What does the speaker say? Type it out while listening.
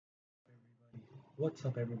What's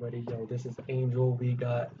up, everybody? Yo, this is Angel. We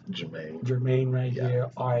got Jermaine. Jermaine right Yeah.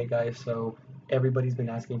 here. All right, guys. So everybody's been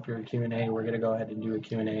asking for a Q&A. We're gonna go ahead and do a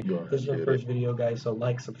Q&A. Go ahead, This is our get first it. video, guys. So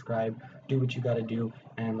like, subscribe, do what you gotta do,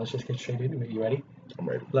 and let's just get straight into it. You ready? I'm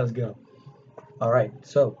ready. Let's go. All right.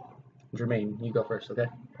 So Jermaine, you go first, okay?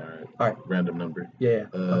 All right. All right. Random number. Yeah.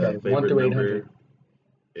 Okay. 1 Favorite through number 800.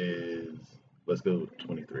 is, let's go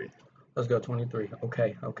 23. Let's go 23.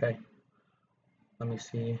 Okay. Okay. Let me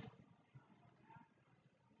see.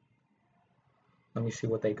 Let me see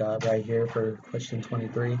what they got right here for question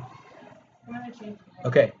 23.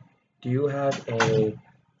 Okay. Do you have a,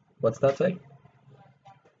 what's that say?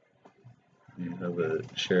 Do you have a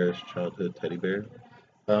cherished childhood teddy bear?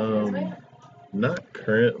 Not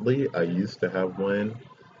currently. I used to have one.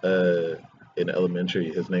 In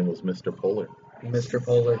elementary, his name was Mr. Polar. Mr.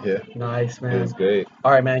 Polar. Yeah, Nice, it man. was great.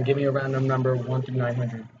 All right, man. Give me a random number 1 through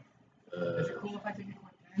 900. Uh,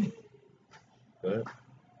 what?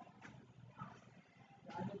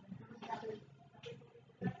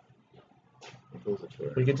 What goes it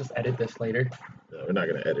for? We could just edit this later. No, we're not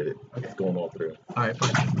gonna edit it. Okay. It's going all through. All right,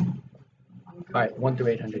 fine. All right, 1 through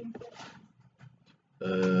 800.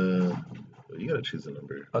 You gotta choose a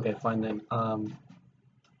number. Okay, fine then.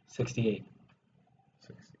 68.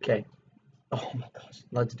 60. Okay. Oh my gosh.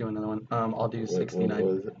 Let's do another one. I'll do 69. What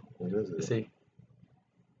is it? What is it? See.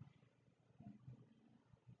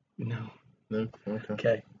 No. No? Okay.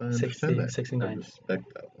 Okay. I understand that. 69. I respect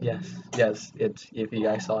that one. Yes. It's, if you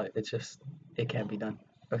guys saw it, it's just, it can't be done.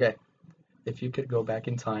 Okay. If you could go back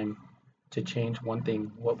in time to change one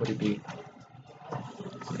thing, what would it be?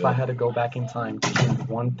 If I had to go back in time to change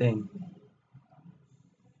one thing,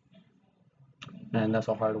 man, that's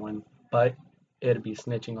a hard one. But it'd be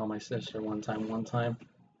snitching on my sister one time. One time,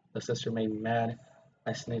 the sister made me mad.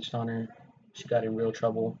 I snitched on her. She got in real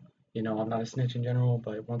trouble. You know, I'm not a snitch in general,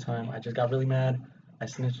 but one time I just got really mad. I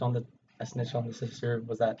snitched on the sister.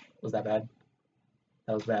 Was that bad?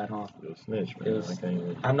 That was bad, huh? You're a snitch, man. It was. I can't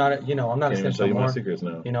even, I'm not a can't even snitch tell no you my more. secrets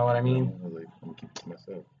now. You know what I mean? I'm like, I'm keeping to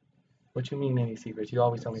myself. What you mean any secrets? You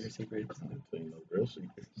always tell me your secrets. I'm not telling you no real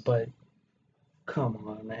secrets. But come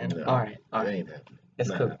on, man. No, All right. It ain't happening. It's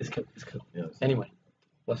Not cool. happening. It's cool. You know what I'm saying? Anyway,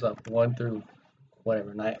 what's up? 1 through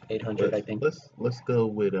whatever, 800, I think. Let's go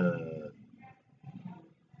with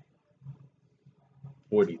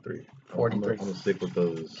 43. 43. I'm gonna stick with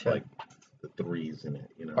those, Okay. like the threes in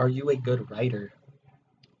it. You know. Are you a good writer?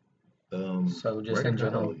 So just Right in now,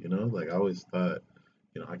 general. you know, like I always thought,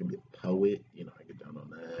 you know, I could be a poet. You know, I get down on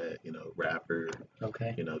that. You know, rapper.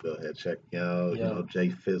 Okay. You know, go ahead, check me out. Yeah. You know, Jay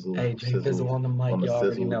Fizzle. Hey, Jay Sizzle, Fizzle on the mic. on the You already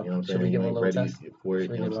sizzle. know. You know what I'm Should we saying? give You him a ain't little ready test? for it.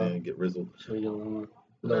 Should we You know give what I'm a saying? Get Rizzle. Should we give him a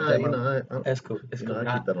little Nah, you demo? know, It's cool. It's cool.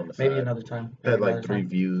 I keep that on the Maybe side. another time. Had Maybe like another 3 time.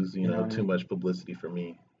 views. You You know know, what I too mean? much publicity for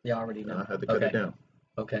me. You already You know, know. I had to cut it down.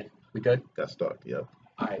 Okay. We good? Got stalked. Yep.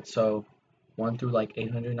 All right. So 1 through like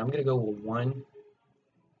 800. I'm gonna go with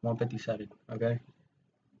 157. Okay.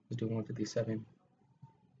 Let's do 157.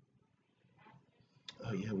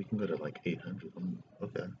 Oh yeah, we can go to like 800.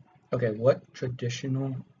 Okay. Okay, what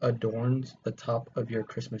traditional adorns the top of your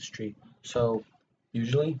Christmas tree? So,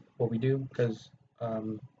 usually what we do, because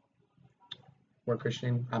we're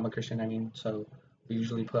Christian, I'm a Christian, I mean, so we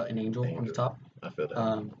usually put an angel on the top. I feel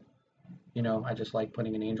that. You know, I just like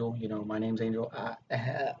putting an angel. You know, my name's Angel.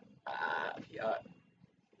 Yeah.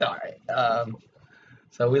 All right.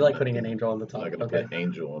 So we like putting an angel on the top. I'm not gonna Okay. put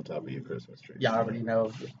angel on top of your Christmas tree. Yeah, I already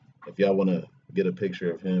know. If y'all wanna get a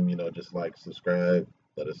picture of him, you know, just like subscribe,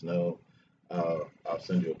 let us know. I'll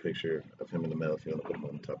send you a picture of him in the mail if you want to put him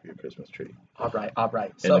on the top of your Christmas tree. All right.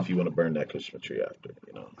 And So, if you want to burn that Christmas tree after,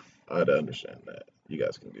 you know, I'd understand that. You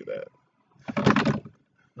guys can do that.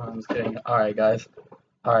 no, I'm just kidding. All right, guys.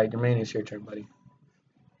 All right, Jermaine, it's your turn, buddy.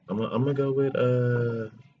 I'm gonna go with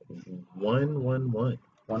 111.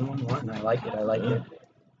 111. I like it.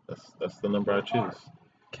 That's the number I choose.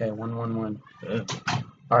 Okay, 111. Yeah.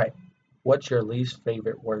 All right. What's your least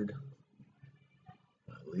favorite word?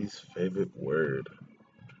 My least favorite word.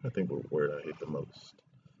 I think what word I hate the most.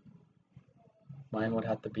 Mine would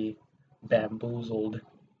have to be bamboozled.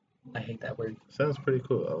 I hate that word. Sounds pretty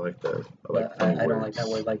cool. I like that. I don't like that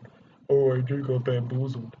word. Like, oh, I do got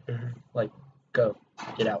bamboozled. Like, go,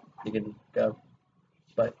 get out. You can go,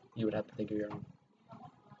 but you would have to think of your own.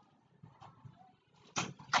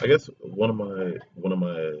 I guess one of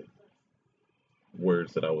my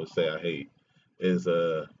words that I would say I hate is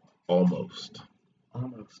almost.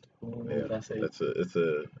 Almost. Ooh, Yeah, that's it.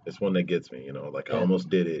 it's one that gets me, you know, like I Yeah. almost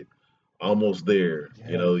did it, almost there,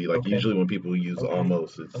 you know, like Okay. usually when people use Okay.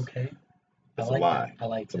 almost, it's Okay. a like lie. that. I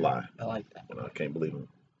like It's a that. lie. I like that. You know, I can't believe them.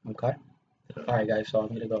 Okay. Yeah. All right, guys. So I'm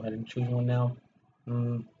gonna go ahead and choose one now.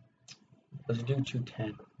 Let's do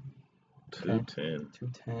 210. Okay. 210.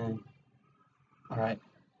 210. All right.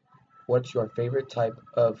 What's your favorite type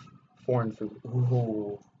of foreign food?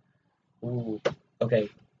 Ooh. Ooh. Okay.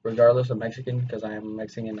 Regardless of Mexican, because I am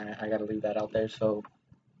Mexican, I gotta leave that out there. So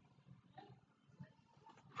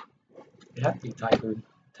it has to be Thai food.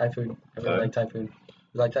 Thai food. I really Thai? like Thai food.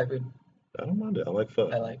 You like Thai food? I don't mind it. I like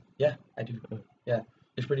pho. Yeah, I do. Yeah. Yeah,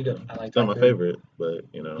 it's pretty good. I like It's not Thai my food. favorite, but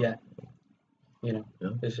Yeah, yeah,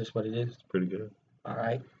 it's just what it is. it's pretty good. All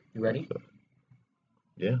right, you ready? So,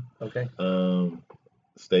 yeah. Okay. Um,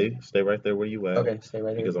 stay right there where you at, Okay, stay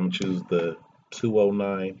right here. because I'm gonna choose the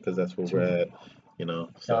 209 because that's where we're at. I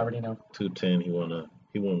So already know. 210.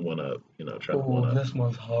 He won't one up. Try to one Oh, up. this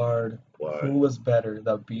one's hard. Why? Who was better,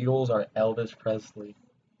 the Beatles or Elvis Presley?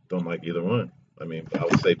 Don't like either one. I mean, I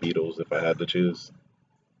would say Beatles if I had to choose.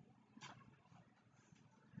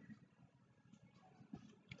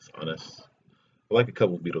 It's honest. I like a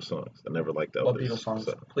couple Beatles songs. I never liked What Beatles Elvis, songs?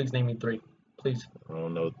 so Please name me three. Please. I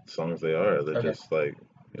don't know what songs they are. They're Okay. just like,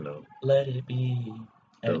 you know, Let It Be.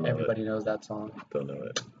 And don't know it. everybody knows that song. Don't know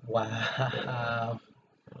it. Wow.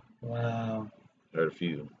 Wow. Heard a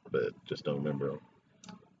few, but just don't remember them.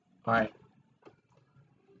 All right,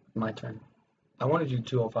 my turn. I want to do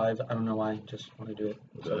 205. I don't know why. Just want to do it.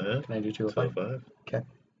 Go ahead. Can I do 205? 205. Okay.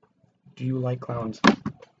 Do you like clowns?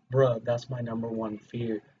 Bruh, that's my number one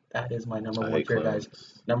fear. That is my number I one hate fear, guys.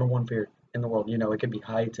 clowns. Number one fear in the world. It could be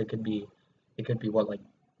heights, it could be what, like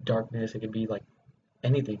darkness, it could be like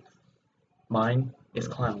anything. Mine is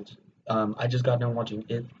Mm. clowns. I just got done watching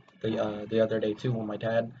it the other day too with my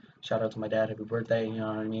dad. Shout out to my dad, happy birthday, you know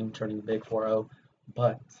what I mean, turning big 4-0.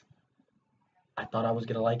 But I thought I was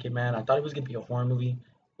gonna like it, man. I thought it was gonna be a horror movie.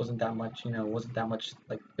 Wasn't that much, wasn't that much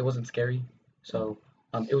like it wasn't scary. So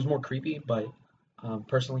it was more creepy, but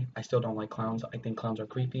personally, I still don't like clowns. I think clowns are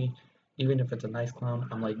creepy. Even if it's a nice clown,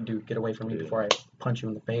 I'm like, dude, get away from me Yeah. before I punch you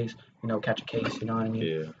in the face, catch a case, you know what I mean?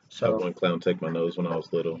 Yeah. Had So, one clown take my nose when I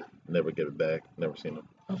was little. Never give it back. Never seen him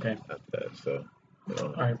okay. after that. So,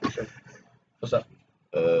 All right, for sure. What's up?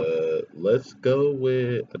 let's go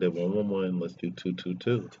with. I did 111. Let's do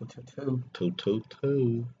 222. 222.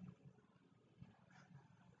 222.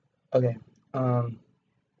 Okay. Um,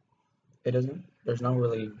 it doesn't. There's no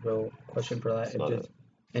really real question for that. It's It not a. just.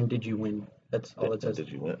 And did you win? That's all it And says. did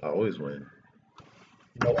you win? I always win.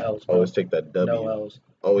 No L's, bro. Always take that No W. L's.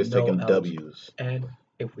 Always No taking L's. W's. And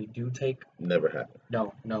if we do take, Never happen.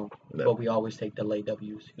 no, Never. but we always take delay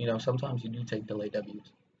W's. Sometimes you do take delay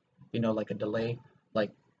W's. Like a delay,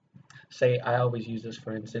 like say I always use this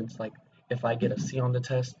for instance, like if I get a C on the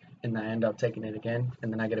test and I end up taking it again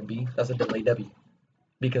and then I get a B, that's a delay W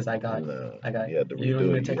because No, I got you had to you don't redo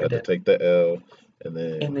even it. You take a had to dip take the L and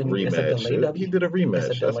then and then it's a rematch delay it. He W. did a It's a rematch.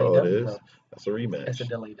 That's delay all it W, is. bro. That's a It's a rematch.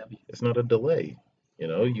 delay W. It's not a delay.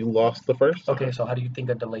 You lost the first Okay, time. so how do you think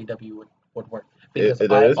a delay W would work? There Because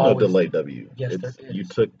I is no always delay W. yes there It's you is.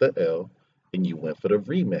 took the L and you went for the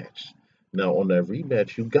rematch. Now on that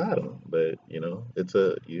rematch you got him, but I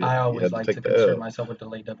you always had to like to take the concern L. myself with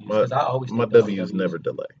delay W's My because I always my take delay W's W's. never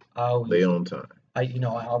delay. I They always on time.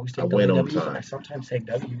 I always I take win delay on W's. I time. sometimes take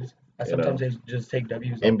W's. I You sometimes know, just take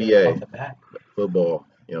W's off NBA, the bat. football.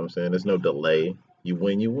 You know what I'm saying? There's no delay. You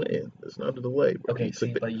win, you win. There's not a delay, bro. Okay,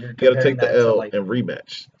 see, but you're You got to comparing take the that to L like, and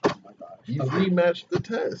rematch. oh my gosh. You Okay, rematch the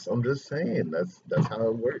test. I'm just saying that's how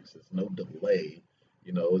it works. It's no delay.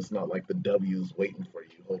 It's not like the W's waiting for you.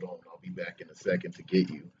 Hold on, I'll be back in a second to get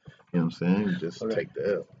you. You know what I'm saying? You just okay, take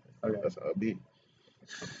the L. okay, That's how it be.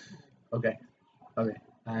 okay, okay.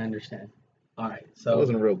 I understand. All right, That so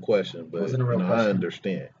wasn't a real question, it but wasn't a real I question.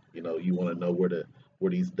 understand. You want to know where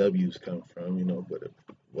these W's come from. But it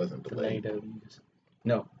wasn't Delay delayed. W's.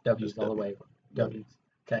 No, W's Just all the W. way. W. W's.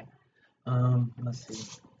 Okay. Let's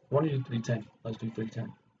see. I want to do 310. Let's do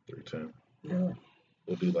 310. 310. Yeah.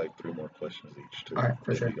 We'll do like three more questions each too. All right,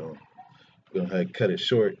 for Then sure. we're gonna cut it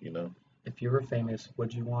short. If you were famous,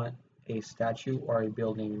 would you want a statue or a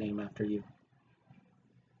building named after you?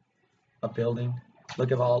 A building.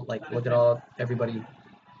 Look at all everybody.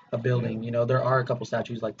 A Yeah. building. There are a couple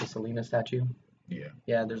statues like the Selena statue. Yeah.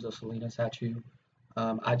 Yeah, there's a Selena statue.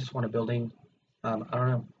 I just want a building. I don't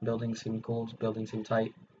know. Buildings seem cool. Buildings seem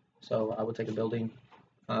tight. So I would take a building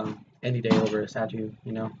any day over a statue.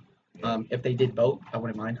 Yeah. If they did both, I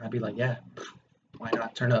wouldn't mind. I'd be like, yeah, why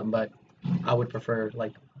not turn up? But I would prefer The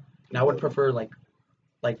I would building. prefer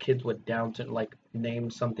kids would down to name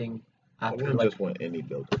something I after wouldn't just want any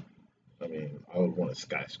building. I mean, I would want a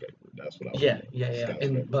skyscraper. That's what I would yeah, want. yeah, yeah. And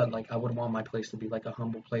Skyscraper. but I would want my place to be like a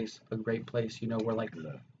humble place, a great place, where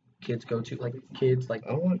No. kids go to, kids I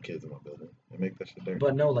don't want kids in my building. They make that shit dirty.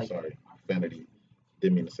 but no Sorry. Vanity.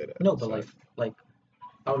 Didn't mean to say that. no, but Sorry. like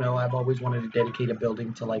don't know. I've always wanted to dedicate a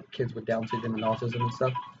building to like kids with Down syndrome and autism and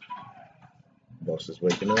stuff. Boss is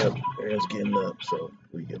waking up. Aaron's getting up, so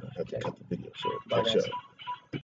we're gonna have to Okay. cut the video short. Bye, Catch guys. up.